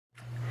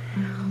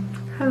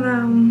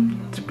Hello,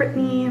 it's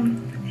Brittany,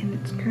 and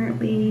it's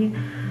currently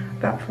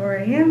about 4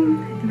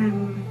 a.m. and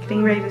I'm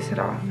getting ready to set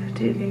off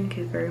to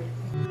Vancouver.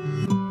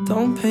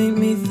 Don't paint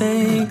me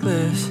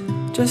thankless,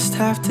 just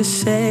have to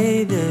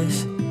say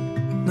this.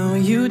 Know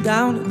you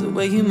down with the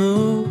way you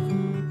move.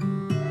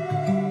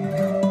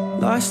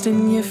 Lost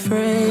in your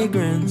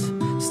fragrance,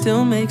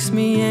 still makes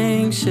me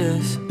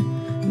anxious.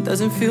 It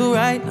doesn't feel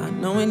right not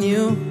knowing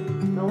you.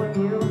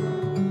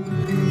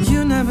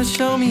 You never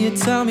show me or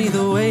tell me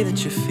the way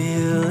that you're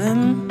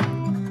feeling.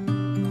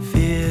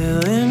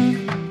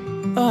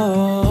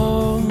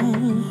 Oh.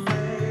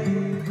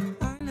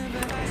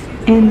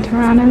 In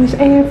Toronto's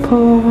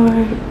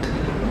airport.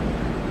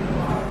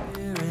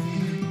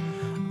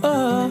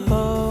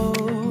 Oh,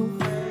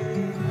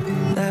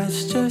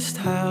 that's just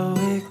how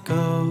it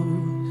goes.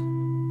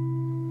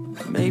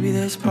 Maybe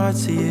there's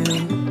parts of you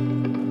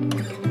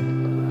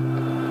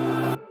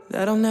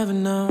that I'll never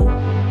know.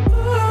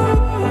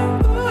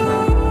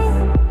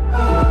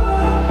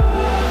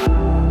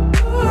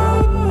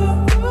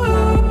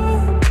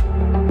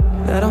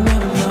 That I'll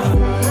never know.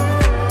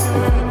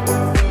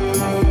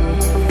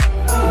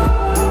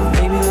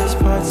 Maybe there's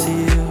parts of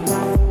you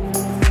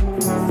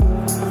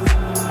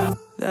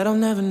that I'll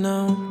never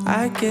know.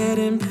 I get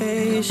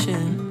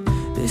impatient,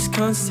 this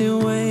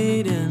constant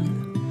waiting.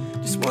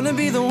 Just wanna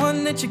be the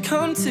one that you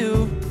come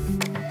to.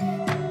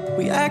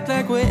 We act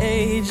like we're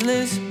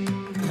ageless.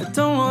 I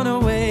don't wanna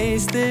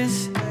waste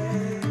this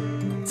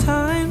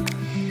time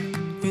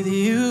with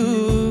you.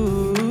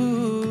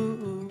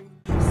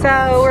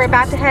 So we're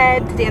about to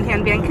head to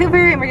downtown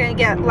Vancouver and we're gonna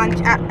get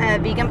lunch at a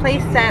vegan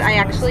place that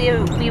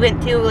we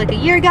went to like a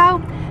year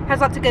ago.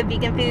 Has lots of good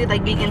vegan food,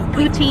 like vegan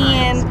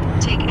poutine.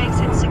 Take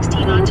exit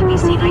 16 onto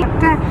BC 9.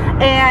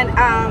 And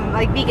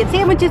like vegan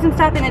sandwiches and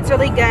stuff, and it's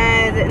really good.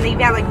 And they even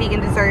have like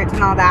vegan desserts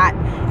and all that.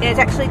 And it's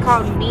actually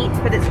called Meat,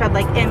 but it's spelled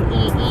like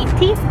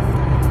M-E-E-T.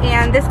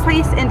 And this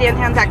place in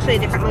downtown is actually a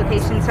different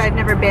location, so I've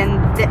never been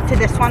to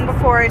this one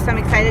before, so I'm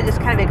excited to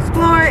just kind of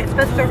explore. It's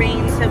supposed to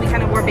rain, so we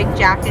kind of wore big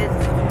jackets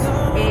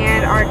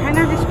and are kind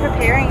of just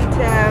preparing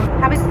to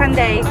have a fun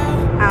day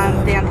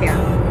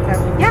downtown. So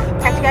yeah,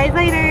 catch you guys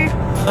later.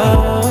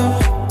 Oh,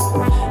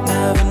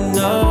 never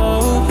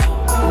know.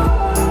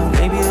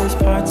 Maybe there's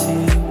parts of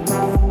you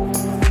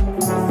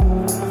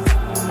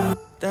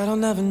that I'll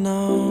never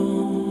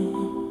know.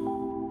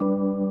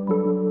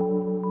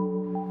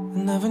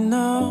 Never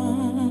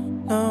know,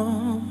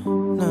 no.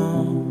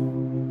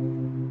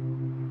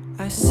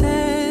 I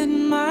said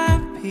my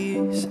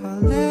piece,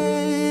 I'll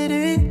let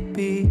it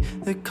be.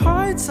 The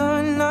cards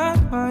are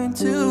not mine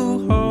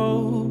to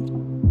hold.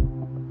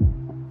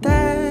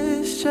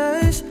 That's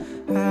just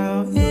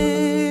how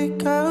it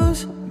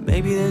goes.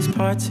 Maybe there's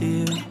parts of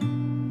you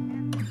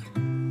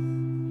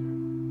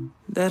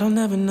that I'll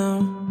never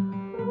know.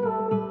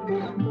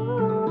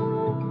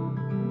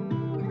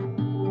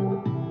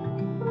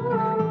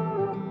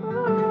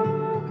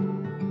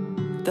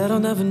 That I'll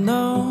never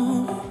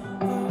know.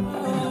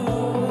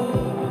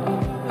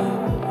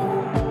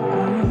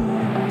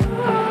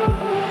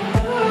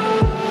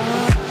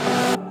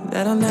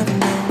 That I'll never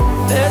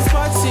know. There's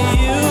parts of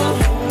you,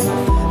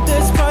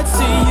 there's parts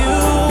of you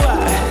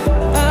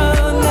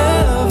I'll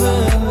never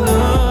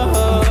know.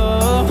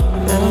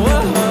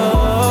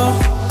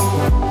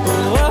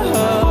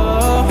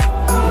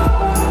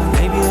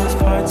 Maybe there's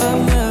parts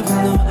I'll never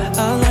know.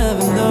 I'll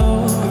never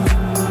know.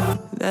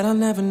 That I'll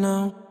never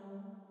know.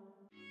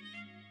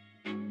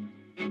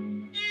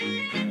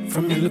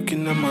 From you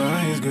looking at my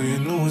eyes, girl, you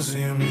know what's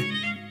in me.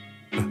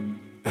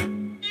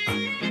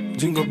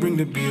 Jingle bring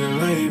the beat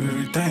alive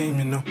every time,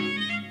 you know.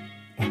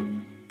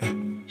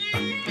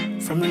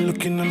 From you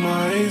looking at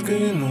my eyes, girl,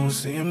 you know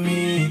what's in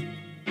me.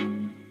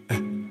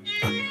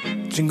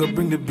 Jingle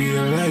bring the beat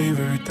alive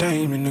every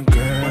time, you know,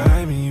 girl.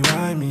 Why me,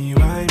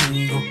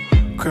 go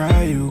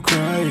cry you,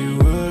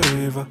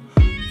 whatever.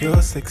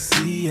 You're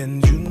sexy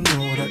and you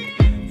know that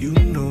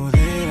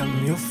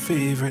I'm your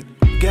favorite.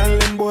 Girl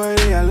and boy,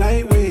 they are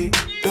lightweight.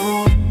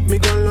 Don't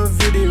make her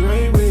love you the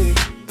right way.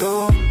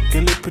 Don't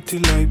get it pretty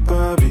like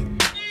Barbie.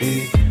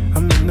 Hey,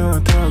 I'm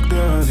not talk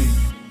dirty.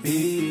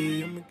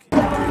 Hey,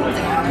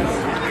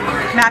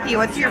 Matthew,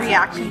 what's your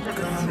reaction to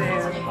this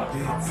food?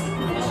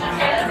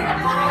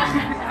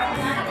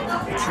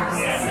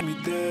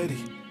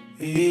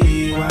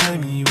 Hey, why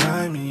me,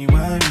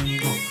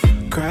 go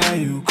cry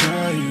you,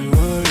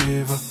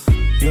 whatever.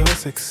 You're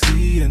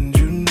sexy and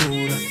you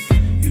know that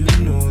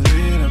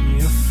I'm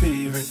your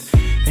favorite.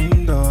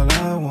 And all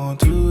I want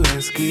to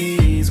ask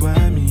is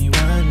why me,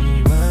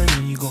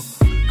 go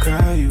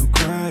cry you,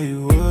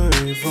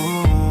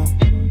 whatever.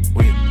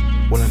 Wait,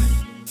 what are they?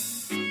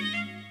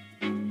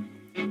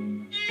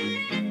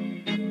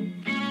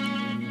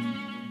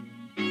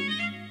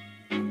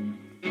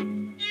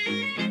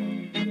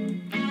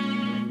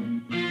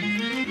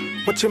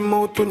 Watch your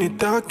mouth when you're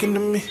talking to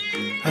me.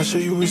 I show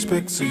you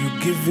respect, so you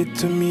give it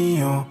to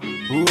me.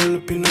 Roll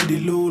up in the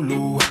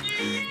low.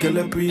 Girl,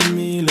 I breathe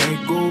me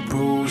like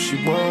GoPro. She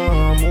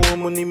want more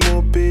money,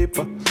 more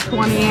paper.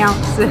 20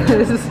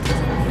 ounces.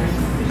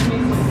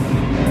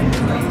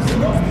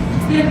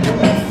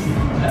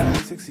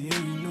 sexy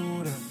and you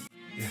know that.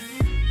 Yeah.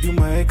 You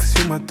my ex,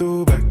 you my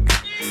throwback.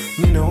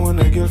 Me no want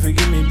a girl for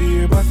give me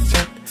beer back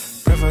chat.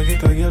 Prefer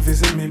get a girl for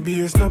send me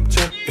beer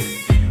Snapchat.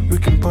 We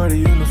can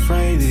party on a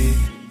Friday.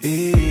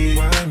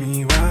 Why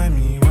me, why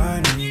me,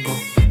 why me? Go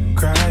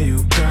cry you,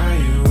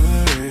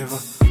 whatever.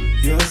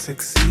 You're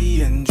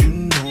sexy and you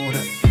know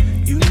that.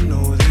 You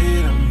know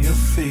that I'm your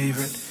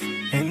favorite.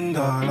 And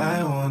all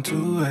I want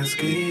to ask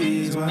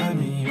is why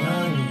me,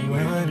 why me,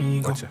 why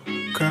me? Go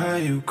cry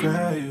you,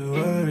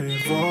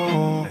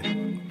 whatever.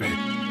 Babe,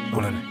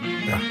 hold on.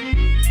 Yeah.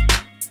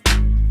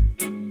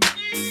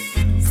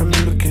 From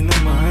you looking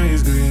at my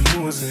eyes, girl, you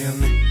know what's in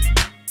me.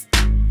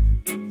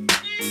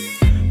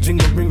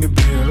 Jingle bring the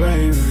beer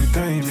alive every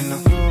time, you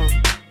know.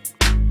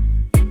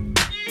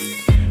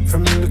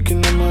 From you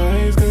looking at my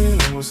eyes, girl, you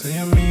know what's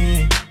in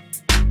me.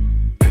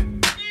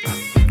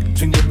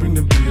 Jingle bring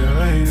the beer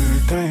alive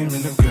every time, you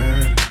know,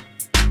 girl.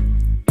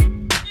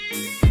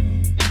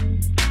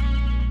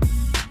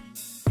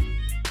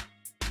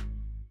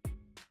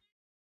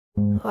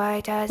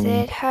 Why does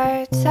it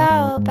hurt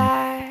so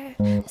bad,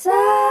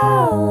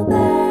 so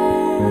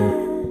bad?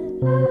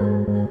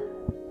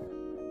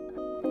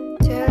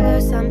 To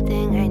lose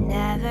something I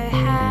never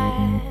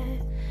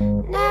had,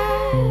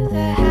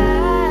 never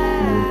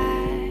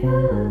had.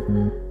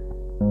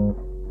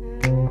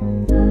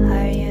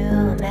 Are you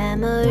a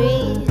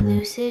memory,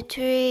 lucid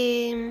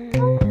dream?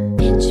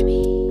 Pinch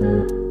me.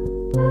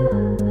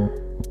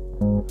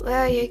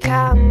 Will you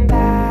come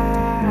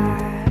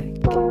back?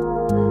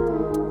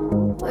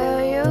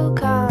 Will you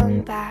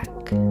come back?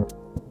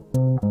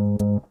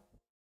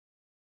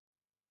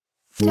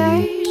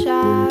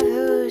 Deja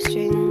vu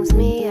strings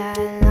me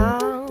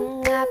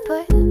along. I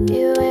put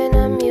you in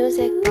a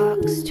music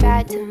box,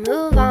 tried to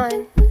move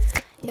on.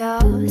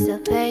 You're still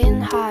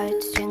playing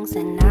heartstrings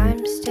and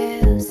I'm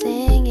still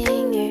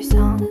singing your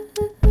song.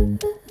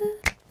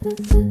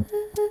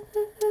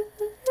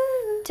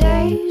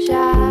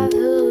 Deja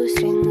vu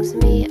strings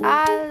me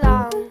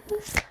along.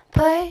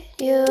 Put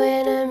you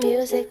in a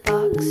music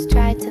box,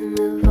 tried to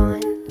move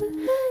on.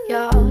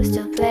 You're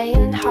still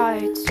playing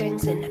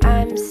heartstrings and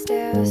I'm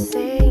still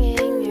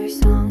singing your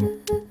song.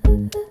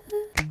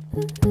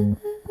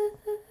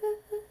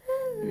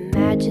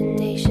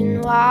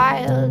 Imagination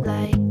wild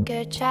like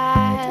a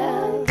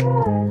child.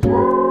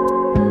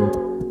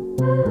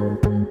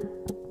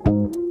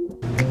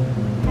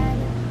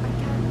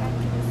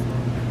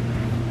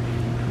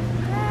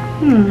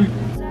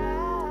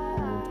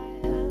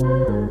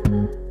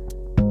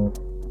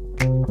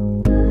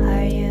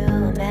 Are you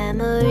a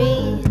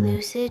memory,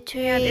 lucid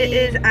dream? And it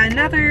is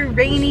another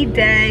rainy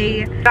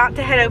day. About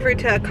to head over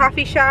to a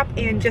coffee shop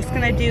and just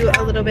gonna do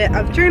a little bit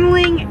of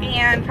journaling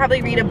and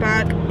probably read a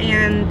book,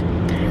 and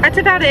that's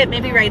about it.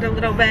 Maybe write a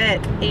little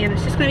bit, and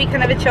it's just gonna be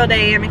kind of a chill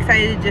day. I'm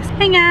excited to just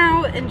hang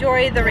out,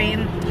 enjoy the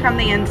rain from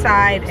the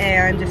inside,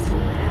 and just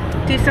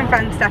do some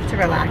fun stuff to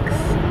relax.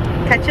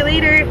 Catch you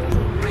later.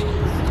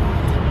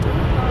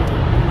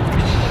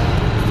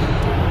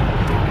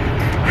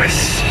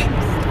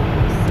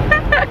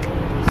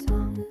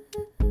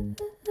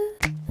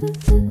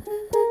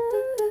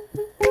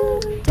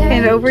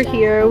 And over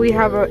here we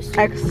have an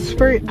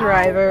expert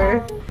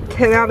driver.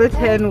 10 out of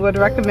 10 would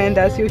recommend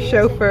as your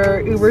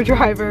chauffeur, Uber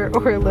driver,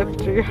 or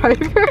Lyft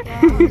driver.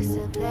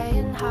 Still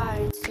playing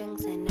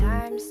heartstrings and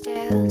I'm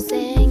still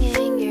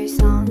singing your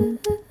song.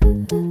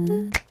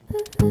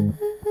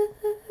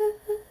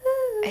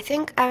 I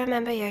think I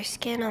remember your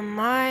skin on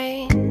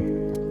mine.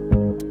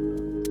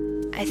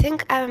 I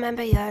think I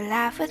remember your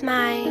laugh with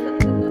mine.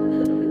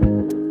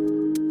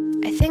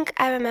 I think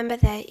I remember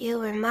that you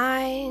were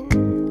mine.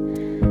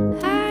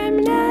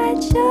 I'm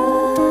not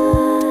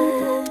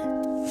sure.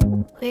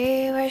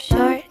 We were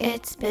short,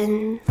 it's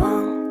been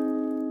long.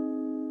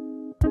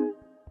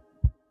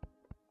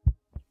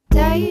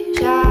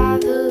 Deja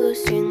vu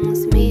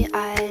strings me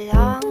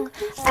along.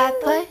 I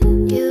put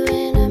you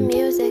in a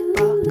music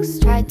box,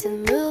 tried to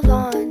move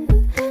on.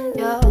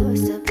 You're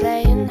still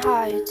playing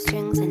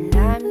heartstrings and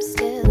I'm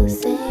still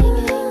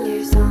singing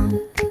your song.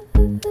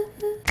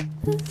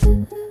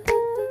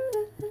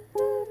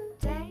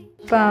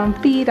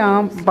 Bumpy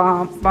dump,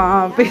 bump,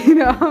 bumpy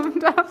dump,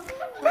 dump.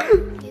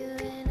 You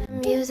in a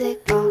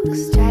music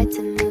box, tried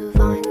to move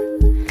on.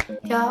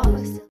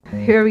 You're still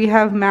Here we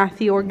have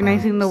Matthew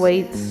organizing the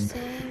weights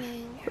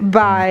singing.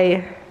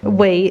 by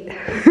weight.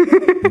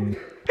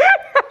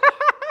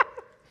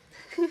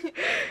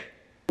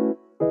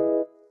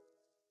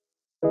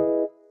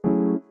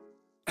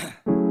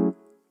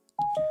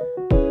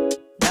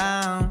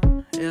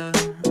 Down, yeah.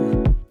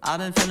 I've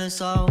been feeling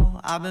so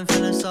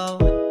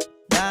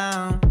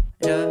down,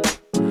 yeah.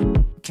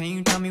 Can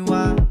you tell me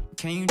why?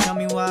 Can you tell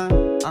me why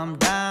I'm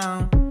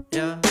down,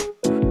 yeah?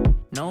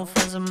 No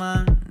friends of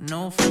mine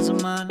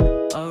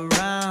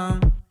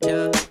around,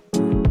 yeah.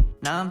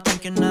 Now I'm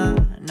thinking I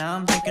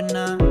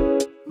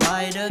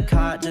might have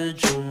caught the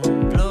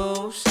June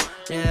blues.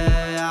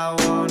 Yeah, I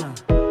wanna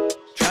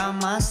drown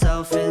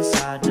myself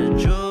inside the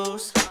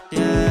juice.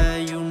 Yeah,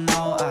 you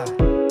know I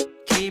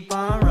keep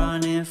on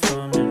running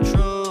from the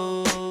truth.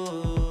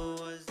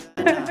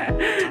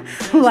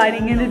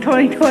 sliding into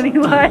 2020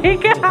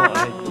 like.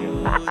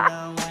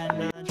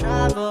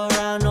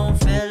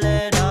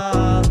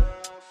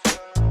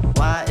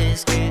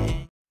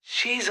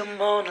 She's a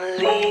Mona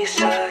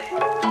Lisa.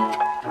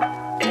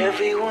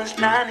 Everyone's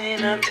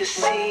lining up to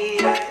see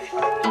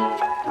her.